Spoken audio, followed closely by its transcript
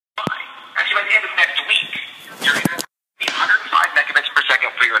by the end of next week, your internet will be 105 megabits per second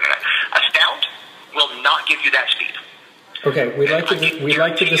for your internet. Astound will not give you that speed. Okay, we'd like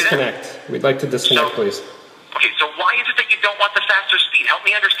to disconnect. We'd like to disconnect, please. Okay, so why is it that you don't want the faster speed? Help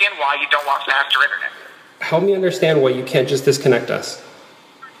me understand why you don't want faster internet. Help me understand why you can't just disconnect us.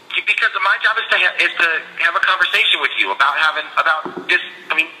 Because my job is to have a conversation with you about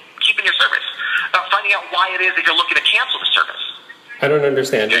keeping your service, about finding out why it is that you're looking to cancel the service. I don't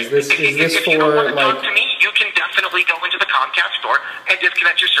understand. Is this if you don't want to talk to me, you can definitely go into the Comcast store and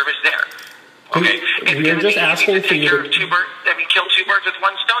disconnect your service there. Okay, we're just asking for you to kill two birds with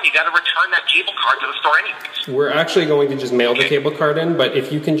one stone. You got to return that cable card to the store anyways. We're actually going to just mail the cable card in, but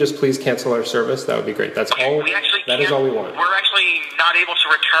if you can just please cancel our service, that would be great. That's all. That is all we want. We're actually not able to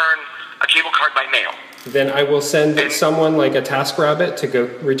return a cable card by mail. Then I will send someone like a TaskRabbit to go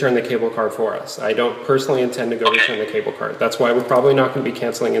return the cable card for us. I don't personally intend to go return the cable card. That's why we're probably not going to be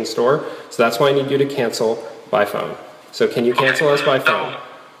canceling in store. So that's why I need you to cancel by phone. So can you cancel us by phone?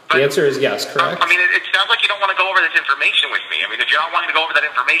 The answer is yes, correct? I mean, it sounds like you don't want to go over this information with me. I mean, if you're not wanting to go over that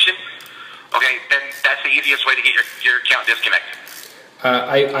information, okay, then that's the easiest way to get your account disconnected.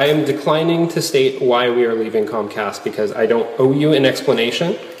 I am declining to state why we are leaving Comcast because I don't owe you an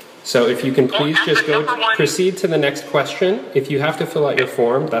explanation. So if you can please just proceed to the next question. If you have to fill out your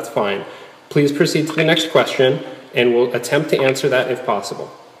form, that's fine. Please proceed to the next question, and we'll attempt to answer that if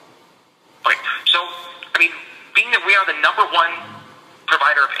possible. Okay, so, I mean, being that we are the #1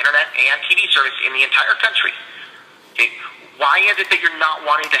 provider of internet and TV service in the entire country, okay, why is it that you're not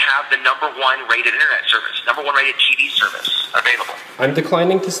wanting to have the #1 rated internet service, #1 rated TV service available? I'm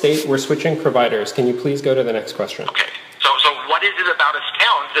declining to state we're switching providers. Can you please go to the next question? Okay, so what is it about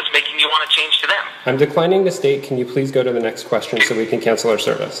Astound that's making you want to change to them? I'm declining to state, can you please go to the next question so we can cancel our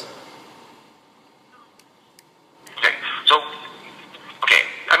service? Okay, so,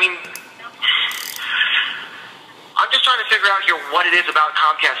 I mean, I'm just trying to figure out here what it is about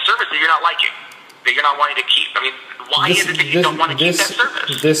Comcast service that you're not liking, that you're not wanting to keep. I mean, why is it that you don't want to keep that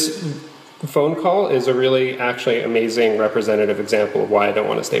service? This phone call is a really, actually amazing representative example of why I don't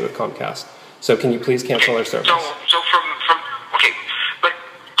want to stay with Comcast. So can you please cancel our service? Okay, but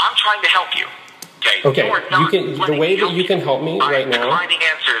I'm trying to help you. Okay, the way that you can help me right now, finding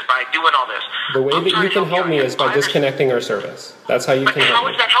answers by doing all this. The way that you can help me is by disconnecting our service. That's how you can help me. How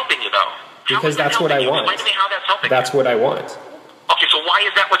is that helping you, though? Because that's what I want. Explain to me how that's helping. That's what I want. Okay, so why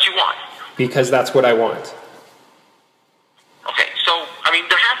is that what you want? Because that's what I want. Okay, so, I mean,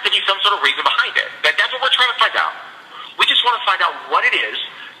 there has to be some sort of reason behind it. That's what we're trying to find out. We just want to find out what it is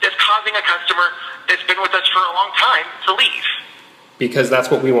that's causing a customer that's been with us for a long time to leave. Because that's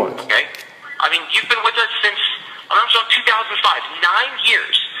what we want. Okay? I mean, you've been with us since, I'm sorry, 2005. 9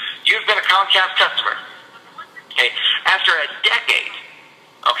 years you've been a Comcast customer. Okay? After a decade,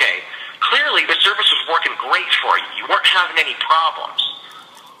 okay, clearly the service was working great for you. You weren't having any problems.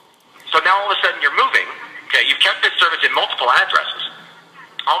 So now all of a sudden you're moving. Okay, you've kept this service in multiple addresses.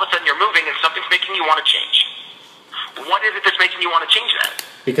 All of a sudden you're moving and something's making you want to change. What is it that's making you want to change that?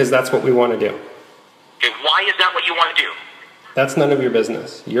 Because that's what we want to do. Okay, why is that what you want to do? That's none of your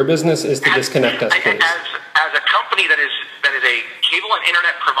business. Your business is to disconnect us, please. As a company that is a cable and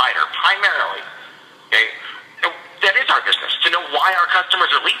internet provider, primarily, okay, that is our business, to know why our customers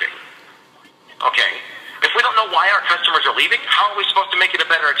are leaving. Okay? If we don't know why our customers are leaving, how are we supposed to make it a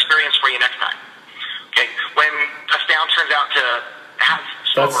better experience for you next time? Okay? When Astound turns out to have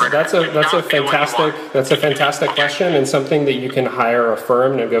that's a fantastic question, and something that you can hire a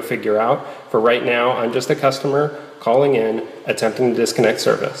firm to go figure out. For right now, I'm just a customer calling in, attempting to disconnect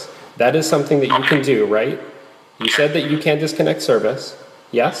service. That is something that you can do, right? You said that you can't disconnect service.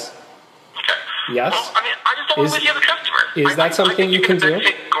 Yes? Okay. Yes? Well, I mean, I just don't want to lose you as a customer. Is that something you can do?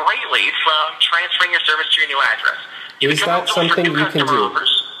 Benefit greatly from transferring your service to your new address. Is that something you can do?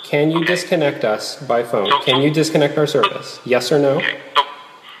 Can you disconnect us by phone? Can you disconnect our service? Yes or no? Okay. So,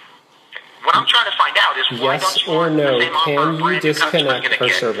 what I'm trying to find out is why yes don't you or want no, the same offer can you brand new disconnect customers our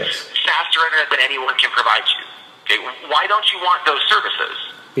get service? Faster internet than anyone can provide you. Okay, why don't you want those services?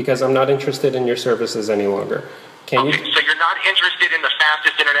 Because I'm not interested in your services any longer. Can you? So you're not interested in the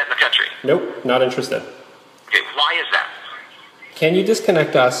fastest internet in the country? Nope, not interested. Okay, why is that? Can you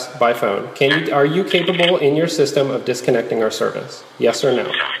disconnect us by phone? Are you capable in your system of disconnecting our service? Yes or no?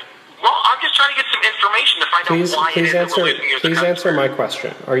 Well, I'm just trying to get some information to find out why it is that we're losing you as a customer. Please answer my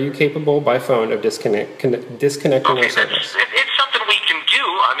question. Are you capable by phone of disconnecting our service? It's something we can do.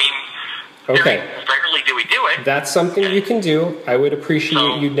 I mean, very rarely do we do it. That's something you can do. I would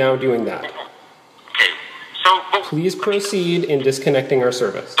appreciate you now doing that. Okay. Please proceed in disconnecting our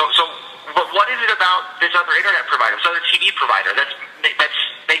service. But what is it about this other internet provider, this other TV provider, that's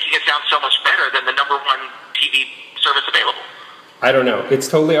making it sound so much better I don't know. It's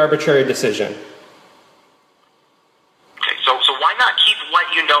totally arbitrary decision. Okay, so why not keep what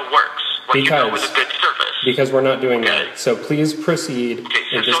you know works? What you know is a good service. Because we're not doing that. So please proceed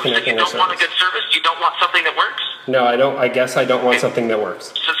in disconnecting our service. You don't want a good service? You don't want something that works? No, I don't. I guess I don't want something that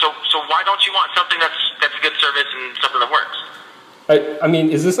works. So why don't you want something that's a good service and something that works? I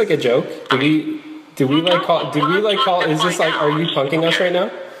mean, is this like a joke? Is this like, are you punking us right now?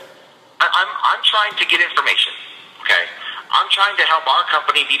 I'm trying to get information, okay? I'm trying to help our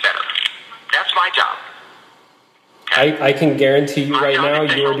company be better. That's my job. Okay? I can guarantee you right now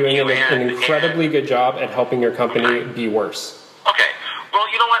you are doing an incredibly good job at helping your company be worse. Okay. Well,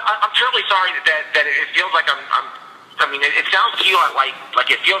 you know what? I'm terribly sorry that it feels like I mean, it sounds to you like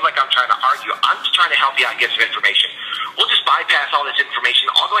it feels like I'm trying to argue. I'm just trying to help you out and get some information. We'll just bypass all this information.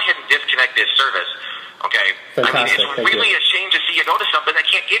 I'll go ahead and disconnect this service. Okay. Fantastic. I mean, it's really a shame to see you go to something that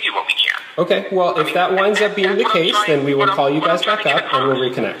can't give you what we can. Okay. Well, if that winds up being the case, then we will call you guys back up and we'll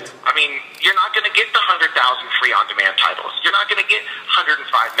reconnect. I mean, you're not going to get the 100,000 free on-demand titles. You're not going to get 105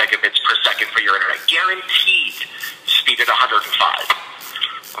 megabits per second for your internet. Guaranteed speed at 105.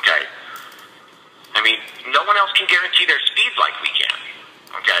 Okay. I mean, no one else can guarantee their speeds like we can.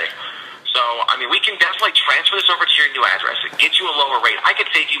 Okay. So, I mean, we can definitely transfer this over to your new address and get you a lower rate. I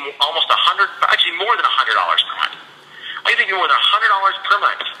could save you almost actually more than $100 per month. I could save you more than $100 per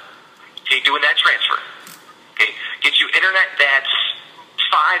month. Okay, doing that transfer. Okay, get you internet that's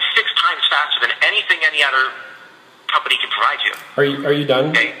 5-6 times faster than anything any other company can provide you. Are you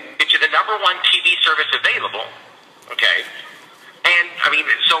done? Okay, get you the #1 TV service available. Okay, and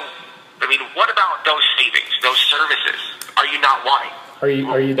what about those savings, those services? Are you not wanting?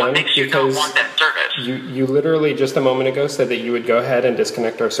 Are you done? What makes you not want that service? You literally just a moment ago said that you would go ahead and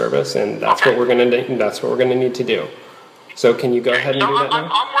disconnect our service, and that's what we're going to need to do. So can you go ahead and do that now?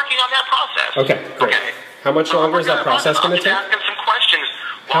 I'm working on that process. Okay, great. Okay. How much longer is that process going to take? I'm asking some questions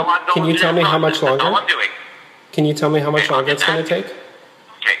while I'm going Can you tell me how much longer? That's all I'm doing. Can you tell me how much longer it's going to take?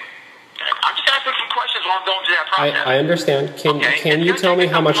 Okay. I'm just asking some questions while I'm going through that process. I understand. Can you tell me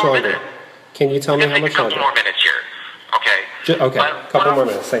how much longer? Can you tell me how much longer? A couple more minutes here. Okay. Okay. A couple more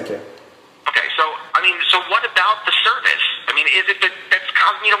minutes. Thank you. Okay. So what about the service? I mean, is it that's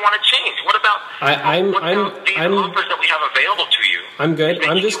causing you to want to change? What about these offers that we have available to you? I'm good.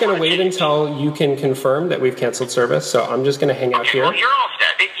 I'm just going to wait until you can confirm that we've canceled service. So I'm just going to hang out here. Well, you're all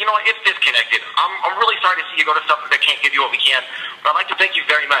set. You know what? It's disconnected. I'm really sorry to see you go to something that can't give you what we can. But I'd like to thank you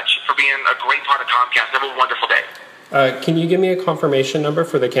very much for being a great part of Comcast. Have a wonderful day. Can you give me a confirmation number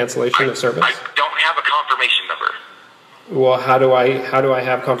for the cancellation of service? I don't have a confirmation number. Well, how do I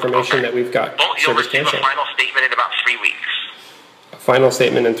have confirmation that we've got service canceled? You'll receive a final statement in about 3 weeks. A final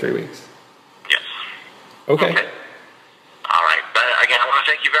statement in 3 weeks? Yes. Okay. All right. But again, I want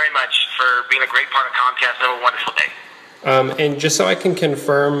to thank you very much for being a great part of Comcast. Have a wonderful day. And just so I can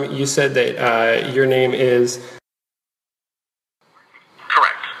confirm, you said that your name is...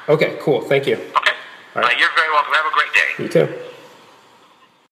 Correct. Okay, cool. Thank you. Okay. All right. You're very welcome. Have a great day. You too.